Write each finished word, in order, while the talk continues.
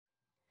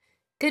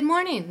Good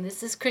morning.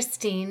 This is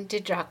Christine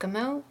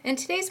DiGiacomo, and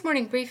today's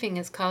morning briefing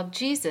is called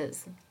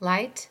Jesus,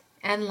 Light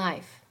and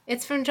Life.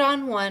 It's from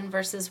John 1,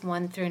 verses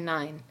 1 through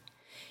 9.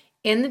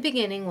 In the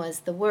beginning was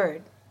the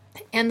Word,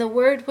 and the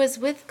Word was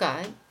with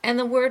God, and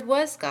the Word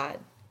was God.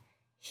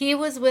 He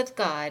was with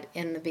God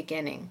in the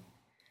beginning.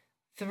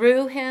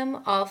 Through him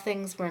all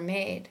things were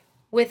made.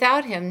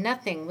 Without him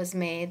nothing was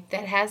made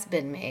that has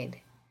been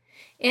made.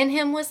 In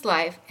him was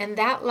life, and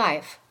that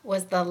life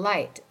was the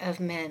light of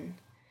men.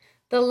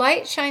 The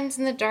light shines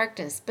in the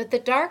darkness, but the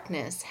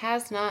darkness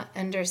has not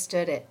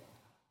understood it.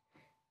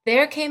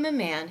 There came a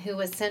man who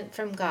was sent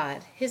from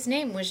God. His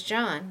name was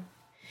John.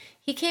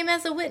 He came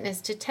as a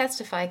witness to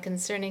testify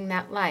concerning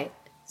that light,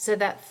 so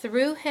that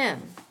through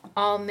him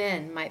all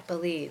men might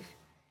believe.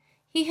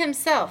 He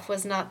himself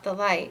was not the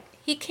light.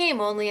 He came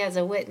only as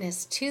a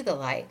witness to the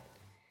light.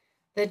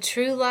 The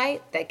true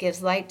light that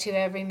gives light to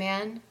every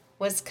man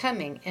was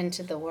coming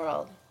into the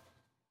world.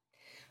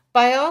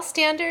 By all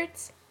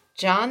standards,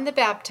 John the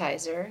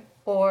Baptizer,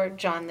 or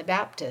John the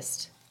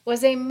Baptist,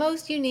 was a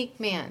most unique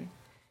man,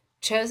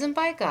 chosen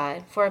by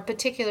God for a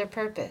particular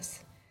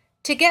purpose,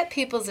 to get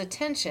people's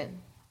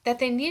attention that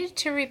they needed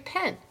to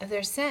repent of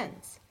their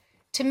sins,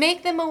 to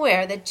make them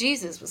aware that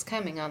Jesus was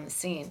coming on the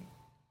scene.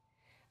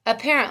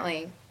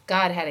 Apparently,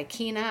 God had a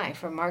keen eye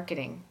for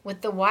marketing,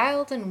 with the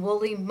wild and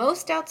woolly,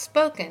 most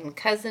outspoken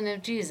cousin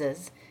of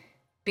Jesus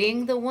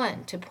being the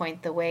one to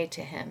point the way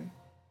to him.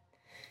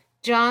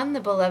 John, the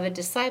beloved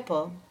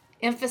disciple,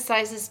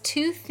 emphasizes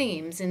two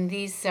themes in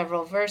these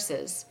several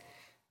verses,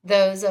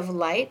 those of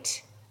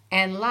light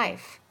and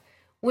life,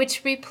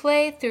 which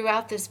replay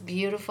throughout this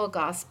beautiful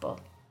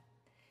gospel.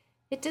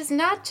 It does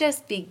not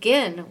just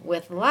begin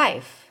with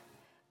life,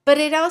 but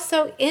it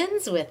also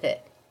ends with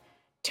it.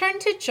 Turn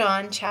to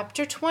John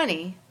chapter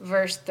 20,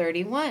 verse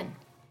 31.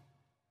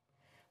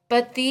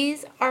 But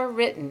these are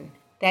written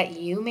that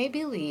you may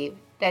believe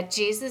that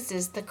Jesus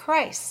is the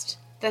Christ,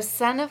 the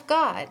Son of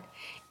God,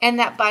 and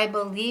that by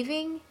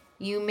believing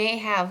you may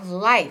have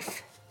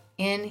life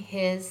in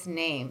his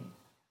name.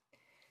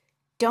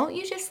 Don't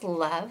you just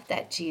love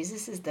that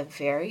Jesus is the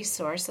very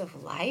source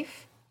of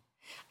life?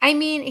 I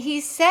mean,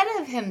 he said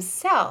of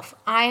himself,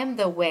 I am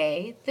the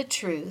way, the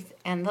truth,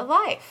 and the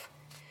life,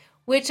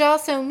 which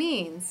also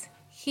means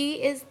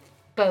he is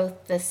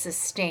both the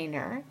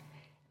sustainer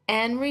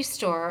and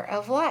restorer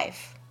of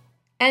life.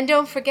 And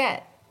don't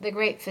forget, the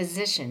great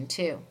physician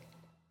too.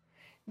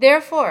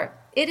 Therefore,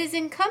 it is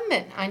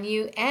incumbent on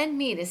you and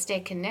me to stay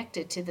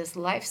connected to this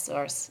life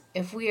source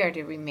if we are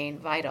to remain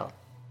vital.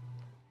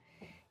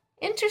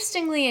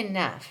 Interestingly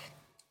enough,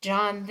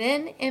 John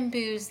then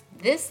imbues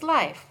this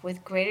life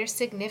with greater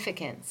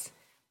significance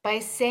by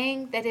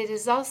saying that it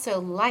is also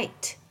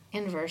light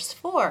in verse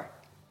 4.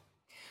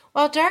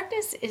 While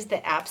darkness is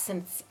the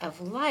absence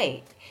of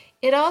light,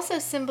 it also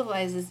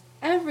symbolizes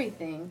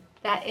everything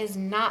that is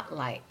not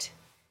light: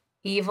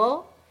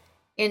 evil,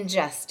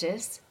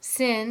 injustice,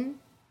 sin,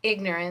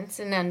 ignorance,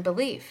 and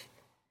unbelief.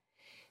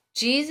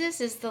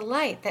 Jesus is the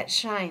light that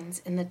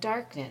shines in the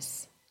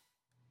darkness.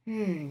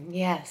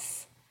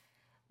 Yes.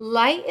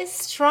 Light is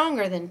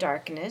stronger than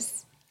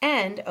darkness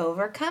and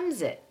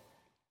overcomes it.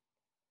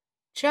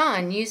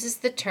 John uses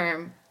the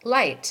term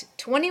light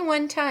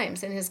 21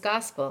 times in his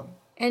gospel,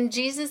 and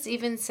Jesus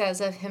even says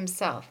of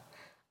himself,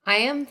 I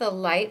am the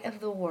light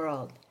of the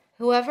world.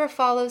 Whoever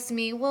follows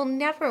me will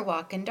never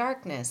walk in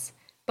darkness,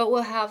 but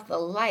will have the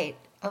light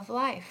of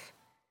life.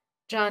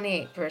 John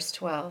 8, verse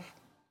 12.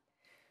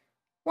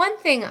 One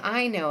thing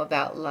I know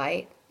about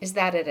light is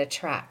that it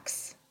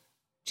attracts.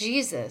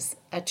 Jesus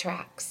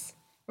attracts.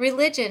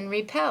 Religion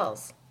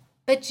repels,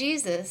 but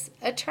Jesus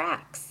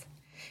attracts.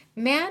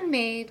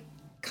 Man-made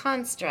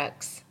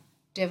constructs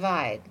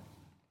divide,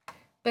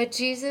 but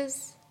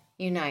Jesus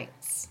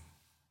unites.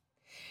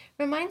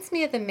 Reminds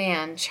me of the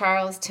man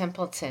Charles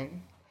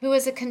Templeton, who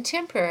was a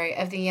contemporary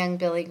of the young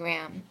Billy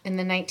Graham in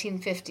the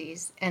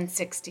 1950s and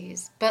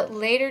 60s, but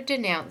later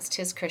denounced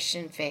his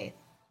Christian faith.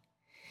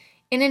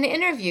 In an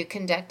interview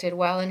conducted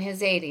while in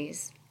his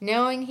 80s,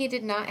 knowing he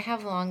did not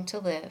have long to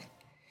live,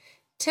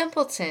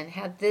 Templeton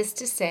had this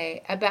to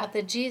say about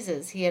the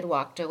Jesus he had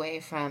walked away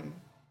from.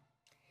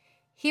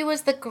 He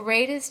was the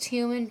greatest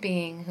human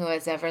being who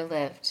has ever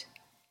lived.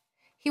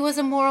 He was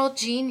a moral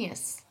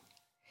genius.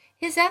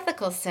 His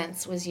ethical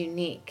sense was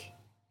unique.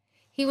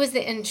 He was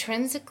the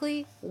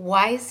intrinsically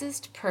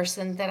wisest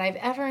person that I've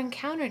ever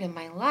encountered in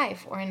my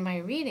life or in my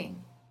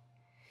reading.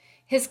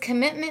 His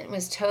commitment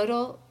was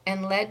total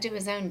and led to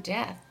his own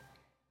death,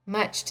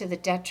 much to the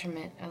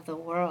detriment of the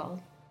world.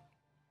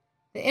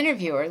 The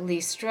interviewer, Lee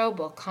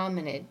Strobel,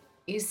 commented,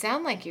 You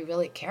sound like you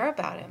really care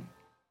about him.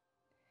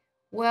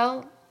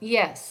 Well,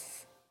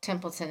 yes,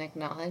 Templeton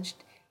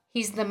acknowledged.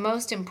 He's the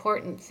most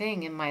important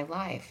thing in my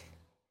life.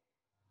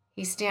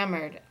 He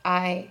stammered,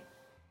 I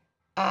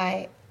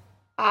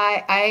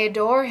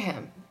adore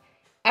him.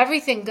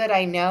 Everything good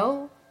I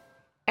know,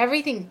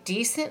 everything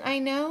decent I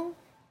know,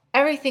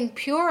 everything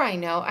pure I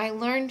know, I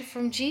learned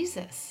from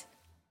Jesus.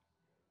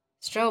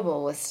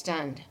 Strobel was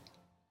stunned.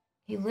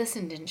 He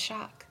listened in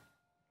shock.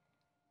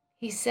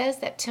 He says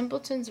that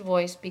Templeton's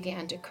voice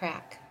began to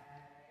crack.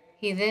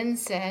 He then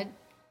said,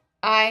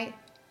 "I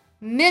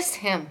miss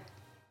him."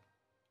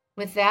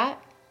 With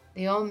that,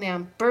 the old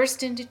man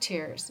burst into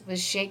tears with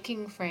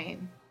shaking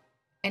frame,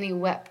 and he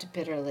wept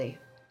bitterly.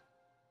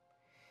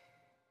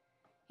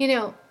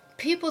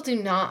 People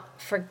do not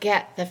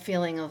forget the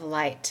feeling of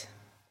light.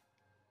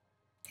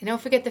 They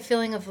don't forget the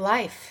feeling of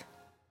life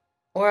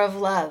or of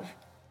love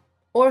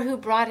or who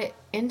brought it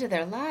into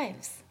their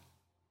lives.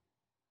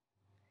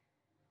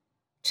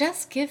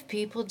 Just give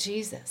people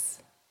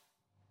Jesus.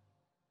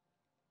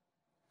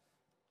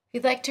 If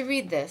you'd like to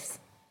read this,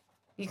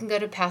 you can go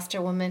to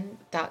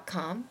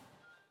pastorwoman.com,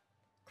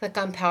 click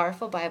on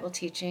Powerful Bible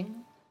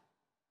Teaching,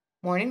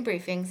 Morning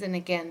Briefings, and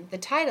again, the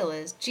title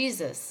is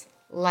Jesus,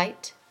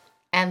 Light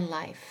and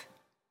Life.